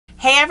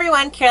Hey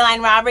everyone,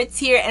 Karolyne Roberts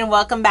here and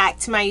welcome back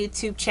to my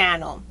YouTube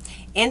channel.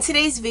 In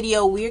today's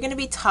video, we're going to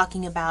be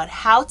talking about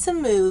how to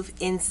move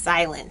in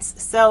silence.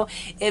 So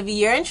if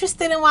you're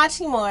interested in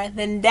watching more,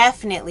 then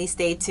definitely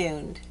stay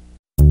tuned.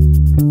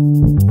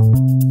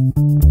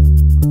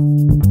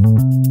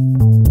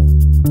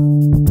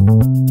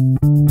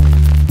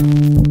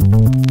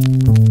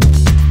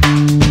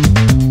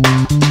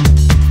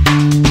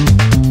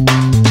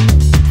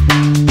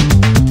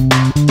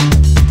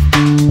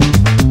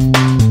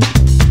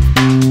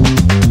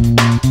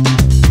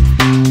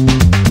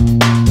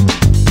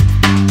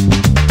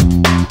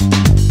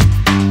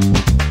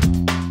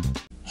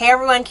 Hey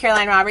everyone,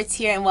 Karolyne Roberts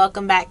here and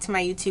welcome back to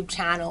my YouTube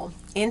channel.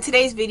 In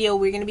today's video,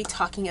 we're going to be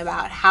talking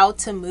about how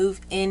to move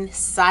in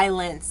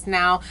silence.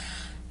 Now,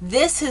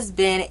 this has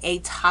been a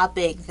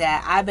topic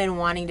that I've been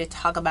wanting to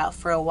talk about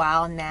for a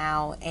while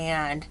now,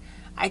 and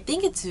I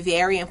think it's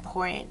very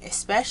important,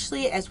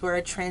 especially as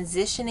we're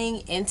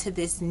transitioning into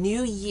this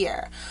new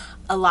year.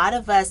 A lot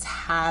of us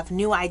have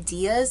new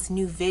ideas,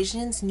 new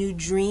visions, new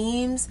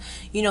dreams,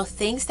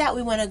 things that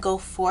we want to go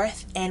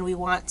forth and we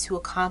want to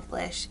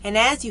accomplish. And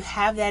as you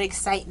have that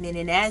excitement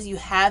and as you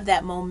have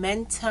that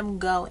momentum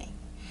going,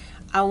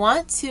 I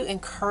want to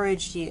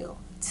encourage you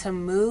to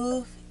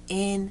move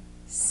in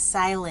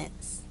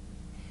silence.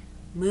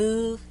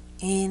 Move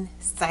in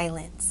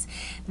silence.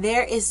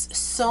 There is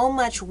so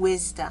much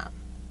wisdom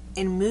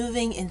in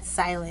moving in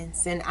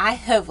silence, and I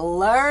have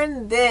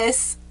learned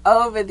this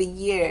over the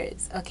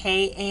years,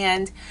 okay?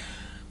 And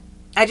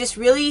I just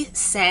really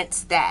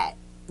sense that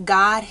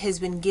God has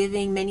been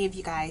giving many of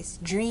you guys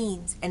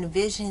dreams and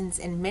visions,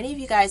 and many of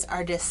you guys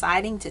are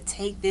deciding to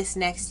take this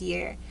next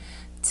year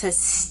to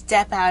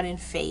step out in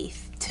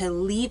faith, to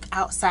leap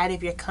outside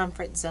of your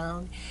comfort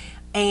zone.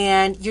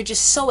 And you're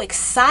just so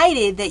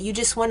excited that you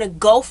just want to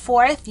go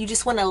forth, you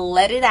just want to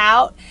let it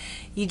out,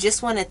 you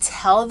just want to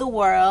tell the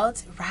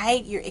world,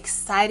 right? You're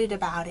excited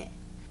about it.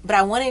 But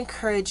I want to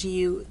encourage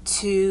you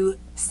to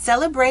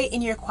celebrate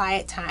in your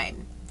quiet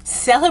time.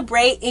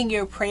 Celebrate in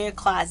your prayer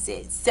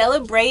closet.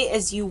 Celebrate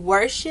as you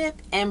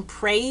worship and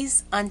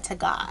praise unto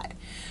God.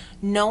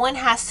 No one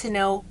has to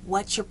know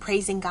what you're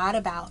praising God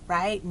about,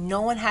 right?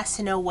 No one has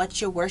to know what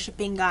you're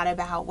worshiping God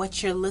about,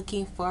 what you're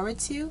looking forward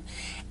to.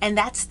 And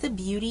that's the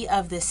beauty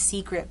of the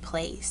secret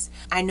place.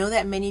 I know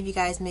that many of you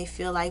guys may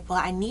feel like, well,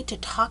 I need to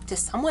talk to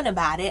someone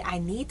about it. I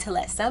need to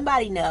let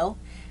somebody know.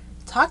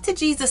 Talk to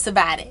Jesus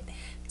about it.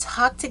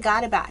 Talk to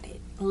God about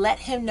it. Let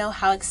him know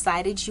how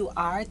excited you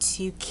are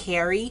to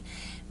carry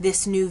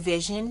this new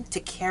vision, to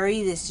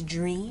carry this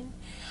dream.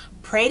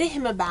 Pray to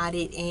him about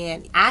it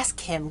and ask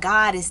him,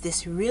 God, is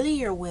this really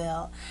your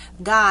will?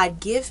 God,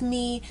 give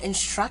me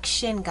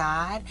instruction,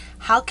 God.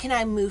 How can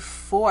I move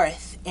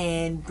forth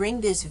and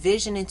bring this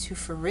vision into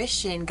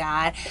fruition,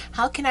 God?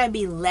 How can I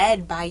be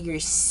led by your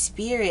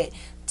spirit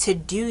to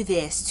do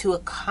this, to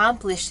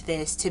accomplish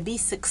this, to be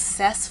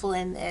successful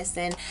in this?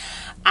 And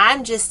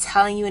I'm just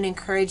telling you and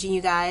encouraging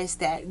you guys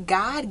that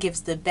God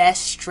gives the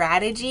best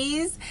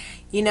strategies.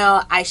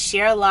 I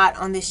share a lot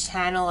on this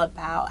channel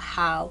about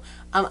how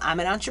I'm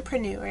an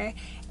entrepreneur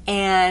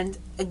and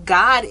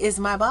God is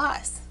my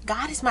boss.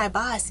 God is my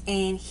boss,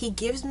 and he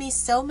gives me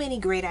so many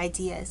great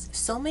ideas,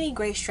 so many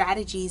great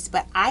strategies,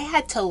 but I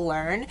had to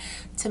learn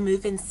to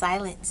move in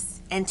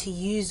silence and to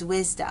use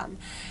wisdom.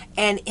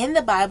 And in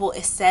the Bible,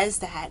 it says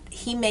that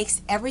he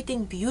makes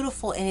everything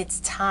beautiful in its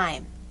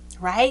time,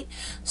 right?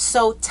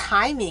 So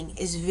timing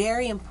is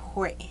very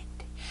important,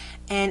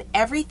 and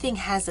everything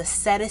has a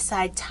set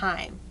aside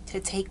time to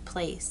take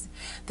place.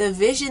 The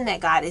vision that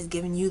God has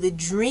given you, the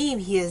dream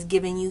he has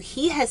given you,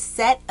 he has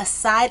set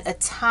aside a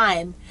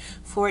time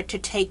for it to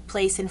take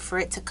place and for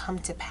it to come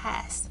to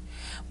pass.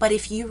 But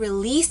if you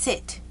release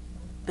it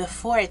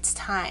before it's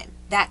time,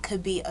 that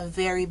could be a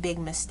very big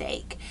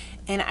mistake.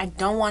 And I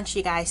don't want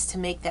you guys to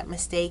make that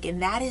mistake. And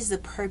that is the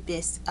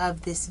purpose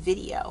of this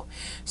video.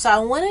 So I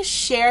want to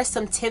share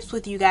some tips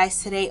with you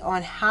guys today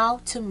on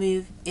how to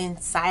move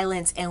in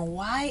silence and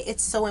why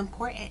it's so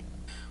important.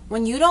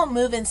 When you don't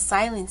move in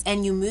silence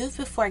and you move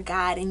before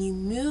God and you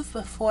move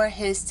before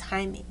his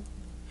timing,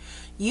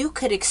 you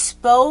could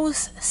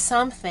expose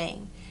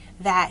something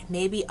that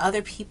maybe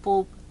other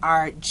people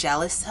are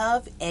jealous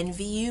of,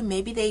 envy you.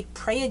 Maybe they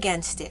pray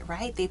against it,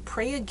 right? They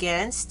pray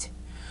against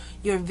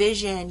your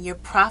vision, your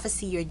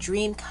prophecy, your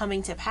dream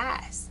coming to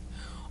pass.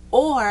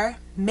 Or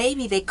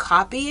maybe they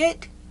copy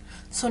it.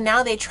 So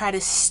now they try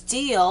to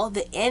steal.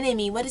 The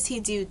enemy, what does he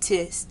do?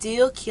 To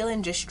steal, kill,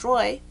 and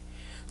destroy.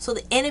 So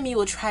the enemy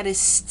will try to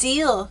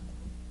steal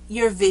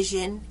your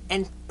vision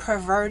and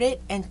pervert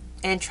it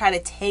and try to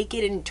take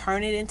it and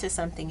turn it into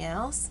something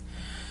else.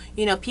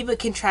 People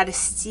can try to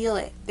steal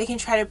it. They can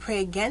try to pray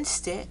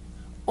against it,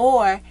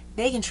 or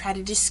they can try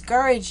to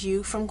discourage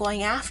you from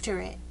going after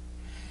it.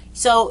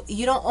 So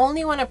you don't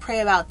only want to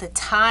pray about the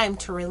time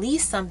to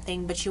release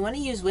something, but you want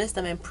to use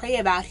wisdom and pray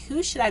about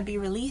who should I be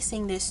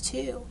releasing this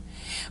to?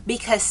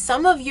 Because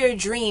some of your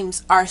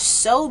dreams are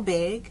so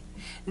big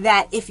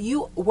that if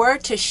you were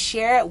to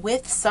share it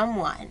with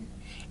someone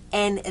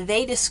and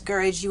they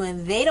discourage you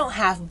and they don't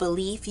have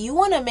belief, you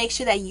want to make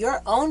sure that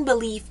your own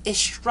belief is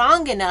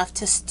strong enough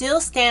to still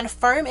stand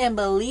firm and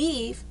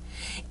believe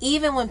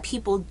even when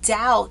people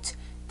doubt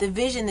the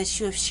vision that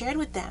you have shared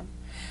with them.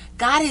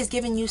 God has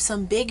given you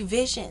some big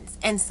visions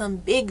and some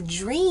big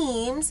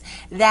dreams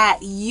that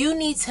you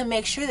need to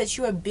make sure that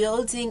you are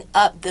building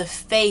up the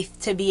faith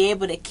to be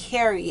able to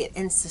carry it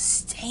and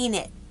sustain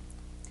it.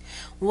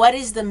 What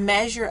is the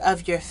measure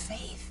of your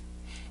faith?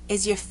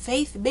 Is your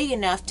faith big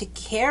enough to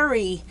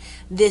carry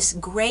this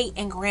great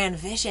and grand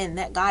vision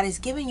that God has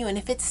given you? And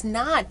if it's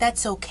not,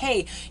 that's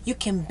okay. You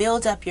can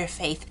build up your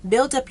faith.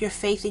 Build up your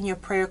faith in your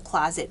prayer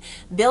closet.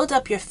 Build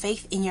up your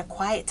faith in your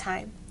quiet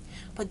time.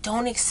 But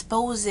don't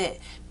expose it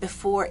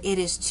before it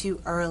is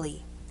too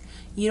early.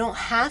 You don't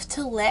have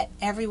to let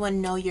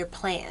everyone know your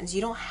plans.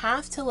 You don't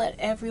have to let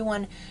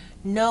everyone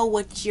know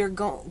what you're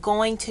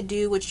going to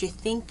do, what you're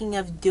thinking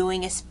of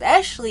doing,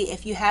 especially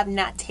if you have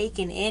not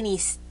taken any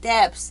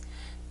steps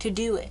to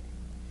do it.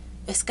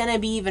 It's going to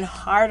be even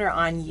harder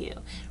on you,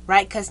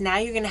 right? Because now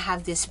you're going to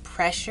have this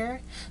pressure.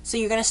 So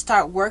you're going to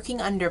start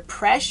working under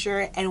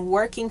pressure and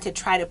working to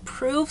try to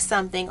prove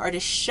something or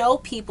to show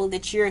people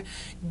that you're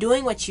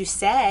doing what you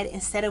said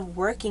instead of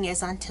working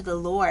as unto the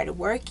Lord,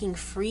 working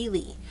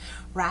freely,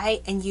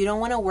 right? And you don't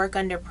want to work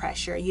under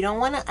pressure. You don't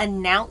want to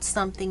announce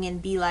something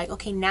and be like,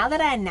 okay, now that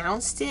I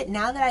announced it,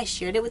 now that I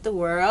shared it with the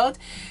world,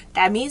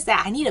 that means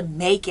that I need to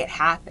make it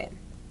happen.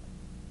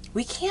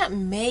 We can't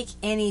make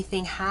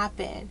anything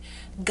happen.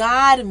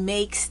 God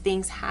makes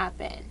things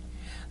happen.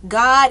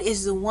 God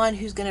is the one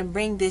who's going to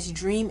bring this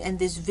dream and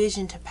this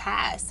vision to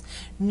pass.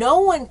 No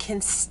one can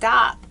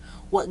stop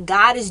what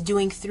God is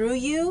doing through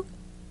you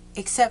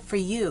except for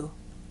you.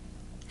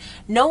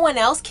 No one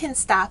else can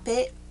stop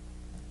it,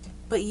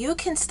 but you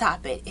can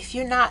stop it if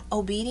you're not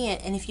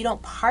obedient and if you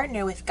don't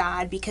partner with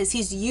God, because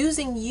He's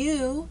using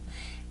you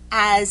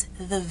as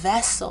the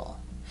vessel.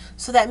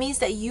 So that means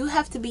that you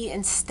have to be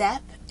in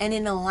step and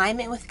in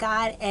alignment with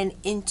God and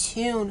in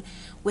tune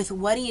with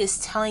what He is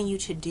telling you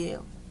to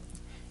do.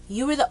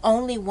 You are the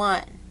only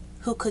one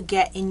who could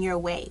get in your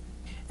way.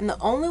 And the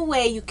only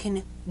way you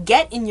can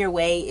get in your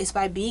way is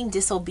by being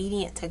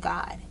disobedient to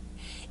God.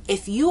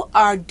 If you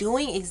are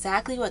doing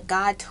exactly what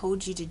God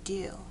told you to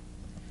do,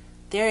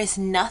 there is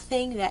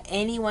nothing that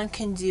anyone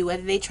can do,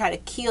 whether they try to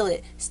kill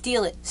it,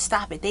 steal it,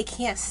 stop it. They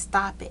can't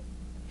stop it.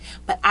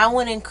 But I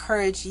want to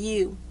encourage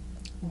you,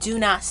 do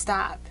not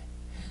stop.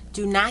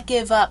 Do not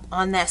give up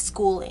on that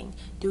schooling.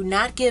 Do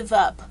not give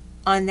up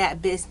on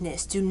that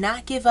business. Do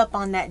not give up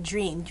on that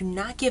dream. Do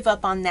not give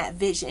up on that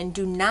vision.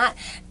 Do not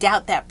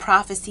doubt that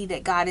prophecy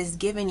that God has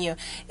given you.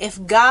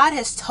 If God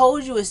has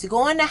told you it's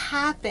going to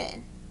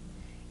happen,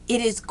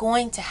 it is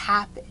going to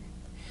happen.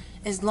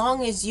 As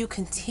long as you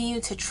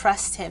continue to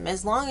trust Him,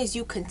 as long as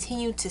you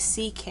continue to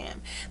seek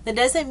Him. That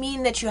doesn't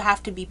mean that you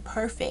have to be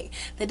perfect.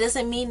 That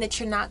doesn't mean that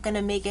you're not going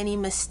to make any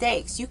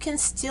mistakes. You can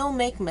still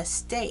make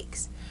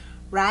mistakes,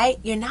 right?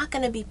 You're not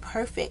going to be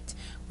perfect.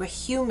 We're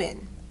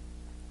human.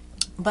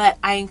 But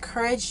I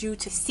encourage you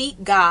to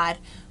seek God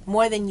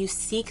more than you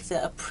seek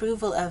the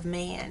approval of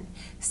man.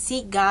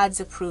 Seek God's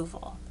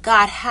approval.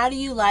 God, how do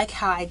you like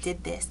how I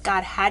did this?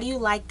 God, how do you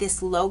like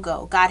this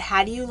logo? God,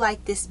 how do you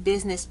like this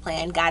business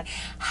plan? God,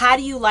 how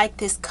do you like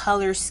this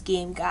color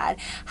scheme? God,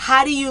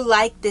 how do you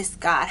like this?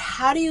 God,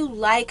 how do you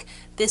like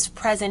this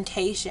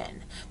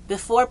presentation?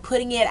 Before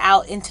putting it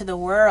out into the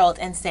world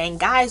and saying,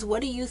 guys,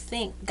 what do you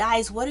think?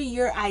 Guys, what are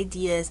your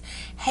ideas?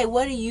 Hey,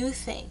 what do you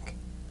think?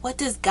 What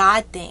does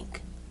God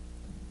think?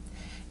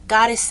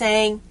 God is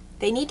saying,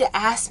 they need to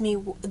ask me,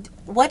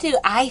 what do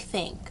I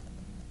think?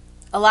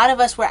 A lot of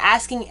us were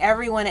asking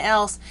everyone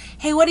else,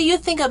 hey, what do you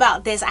think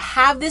about this? I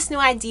have this new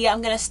idea.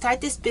 I'm going to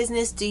start this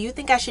business. Do you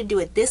think I should do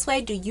it this way?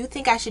 Do you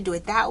think I should do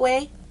it that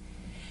way?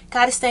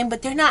 God is saying,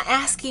 but they're not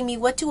asking me,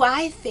 what do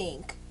I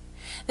think?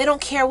 They don't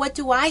care, what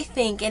do I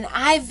think? And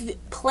I've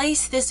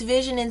placed this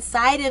vision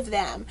inside of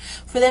them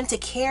for them to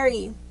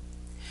carry.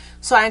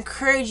 So I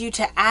encourage you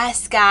to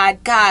ask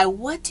God, God,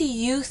 what do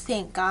you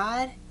think,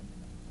 God?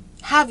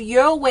 Have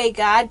your way,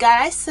 God.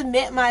 God, I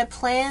submit my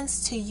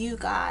plans to you,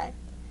 God.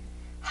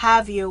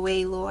 Have your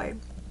way, Lord.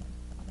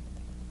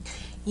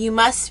 You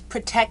must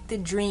protect the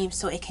dream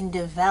so it can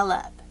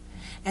develop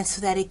and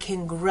so that it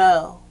can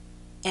grow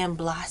and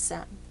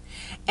blossom.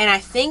 And I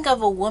think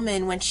of a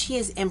woman when she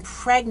is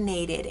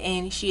impregnated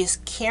and she is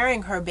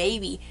carrying her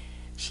baby.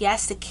 She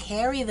has to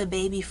carry the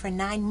baby for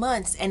 9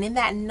 months. And in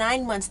that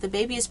 9 months, the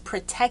baby is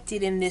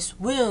protected in this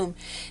womb,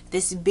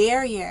 this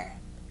barrier.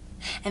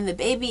 And the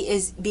baby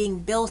is being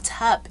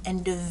built up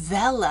and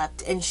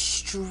developed and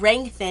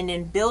strengthened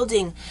and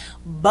building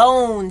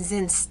bones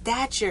and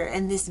stature.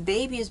 And this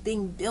baby is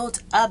being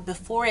built up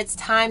before it's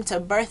time to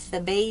birth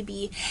the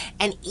baby.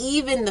 And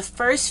even the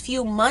first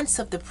few months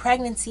of the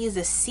pregnancy is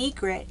a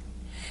secret.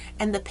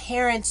 And the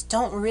parents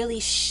don't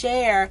really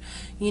share,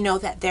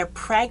 that they're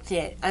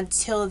pregnant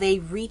until they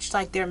reach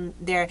like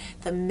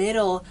the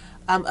middle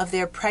of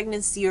their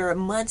pregnancy or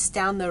months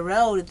down the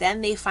road. Then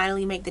they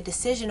finally make the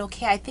decision,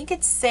 okay, I think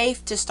it's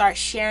safe to start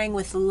sharing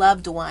with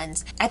loved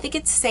ones. I think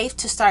it's safe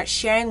to start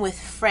sharing with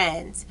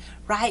friends,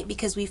 right?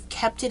 Because we've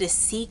kept it a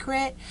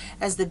secret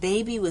as the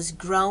baby was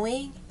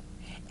growing.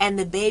 And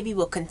the baby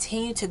will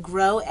continue to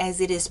grow as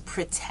it is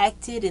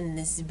protected in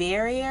this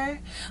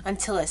barrier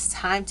until it's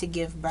time to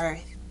give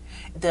birth.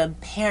 The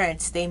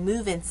parents, they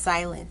move in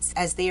silence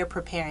as they are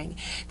preparing.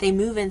 They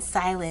move in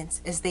silence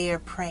as they are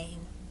praying.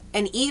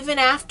 And even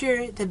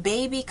after the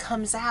baby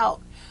comes out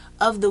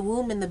of the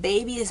womb and the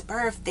baby is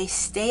birthed, they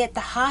stay at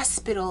the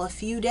hospital a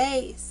few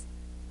days,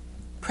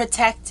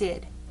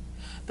 protected.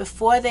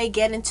 Before they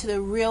get into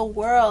the real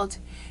world,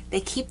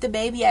 they keep the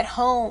baby at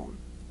home,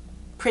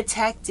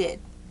 protected.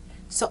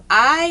 So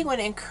I want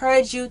to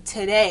encourage you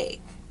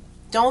today,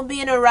 don't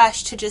be in a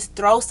rush to just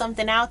throw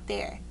something out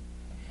there.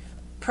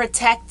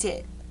 Protect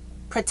it.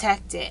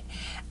 Protect it.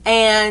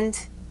 And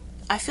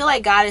I feel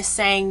like God is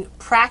saying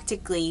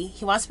practically,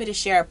 He wants me to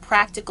share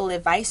practical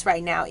advice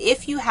right now.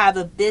 If you have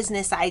a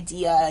business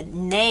idea, a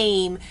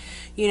name,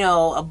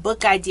 a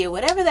book idea,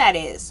 whatever that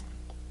is,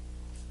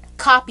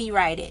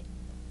 copyright it,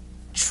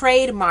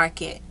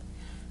 trademark it,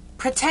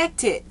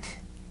 protect it.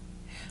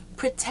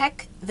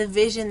 Protect the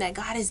vision that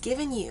God has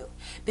given you.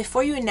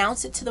 Before you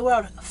announce it to the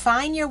world,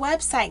 find your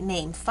website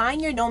name,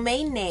 find your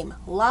domain name,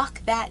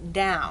 lock that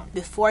down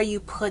before you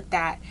put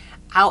that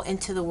out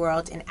into the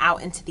world and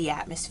out into the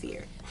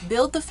atmosphere.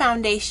 Build the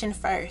foundation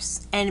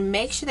first and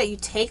make sure that you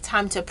take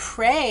time to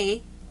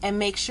pray and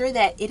make sure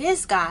that it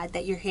is God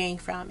that you're hearing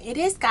from. It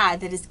is God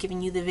that is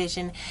giving you the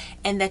vision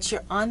and that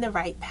you're on the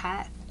right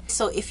path.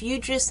 So if you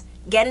just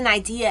get an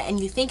idea and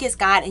you think it's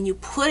God and you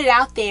put it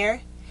out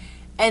there,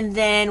 and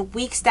then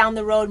weeks down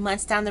the road,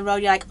 months down the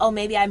road, you're like, oh,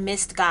 maybe I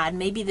missed God.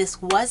 Maybe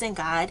this wasn't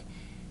God.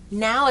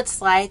 Now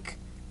it's like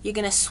you're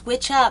going to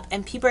switch up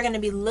and people are going to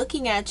be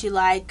looking at you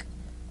like,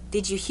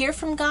 did you hear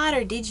from God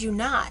or did you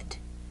not?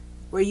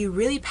 Were you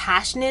really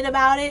passionate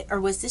about it? Or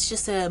was this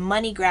just a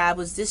money grab?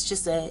 Was this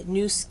just a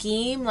new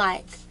scheme?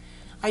 Like,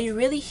 are you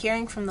really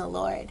hearing from the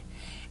Lord?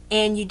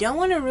 And you don't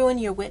want to ruin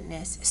your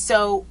witness.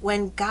 So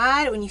when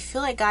you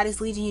feel like God is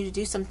leading you to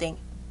do something,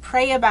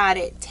 pray about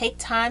it. Take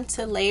time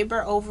to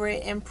labor over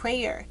it in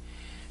prayer.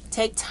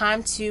 Take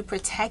time to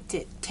protect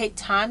it. Take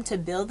time to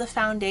build the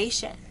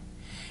foundation.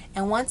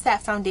 And once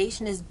that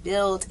foundation is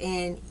built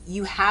and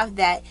you have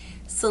that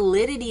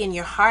solidity in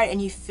your heart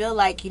and you feel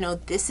like,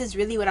 this is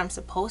really what I'm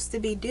supposed to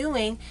be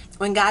doing,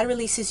 when God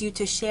releases you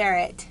to share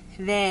it,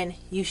 then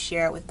you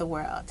share it with the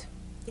world.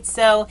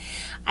 So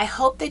I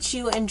hope that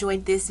you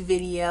enjoyed this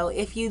video.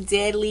 If you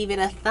did, leave it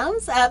a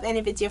thumbs up, and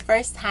if it's your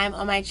first time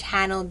on my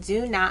channel,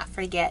 do not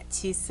forget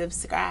to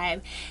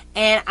subscribe.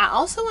 And I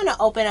also want to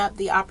open up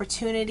the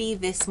opportunity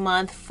this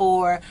month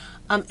for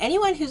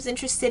anyone who's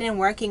interested in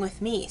working with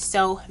me.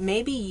 So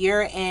maybe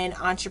you're an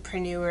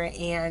entrepreneur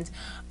and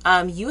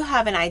you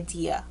have an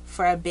idea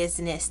for a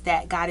business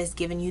that God has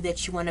given you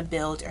that you want to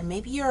build, or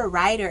maybe you're a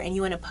writer and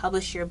you want to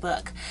publish your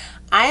book.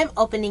 I am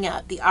opening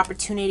up the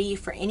opportunity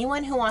for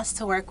anyone who wants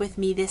to work with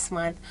me this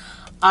month.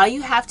 All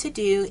you have to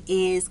do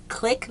is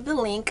click the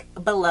link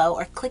below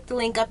or click the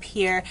link up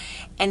here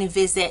and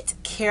visit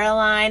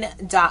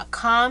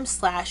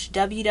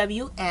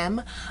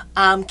Karolyne.com/WWM.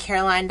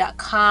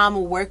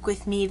 Karolyne.com, work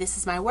with me. This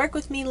is my work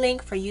with me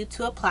link for you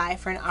to apply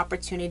for an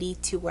opportunity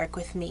to work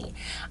with me.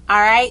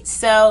 All right,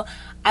 so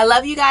I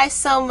love you guys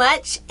so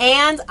much,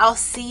 and I'll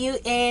see you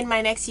in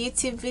my next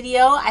YouTube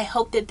video. I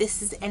hope that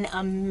this is an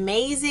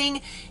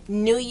amazing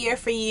new year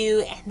for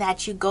you and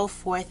that you go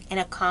forth and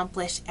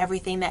accomplish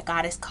everything that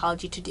God has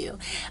called you to do.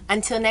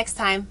 Until next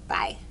time,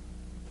 bye.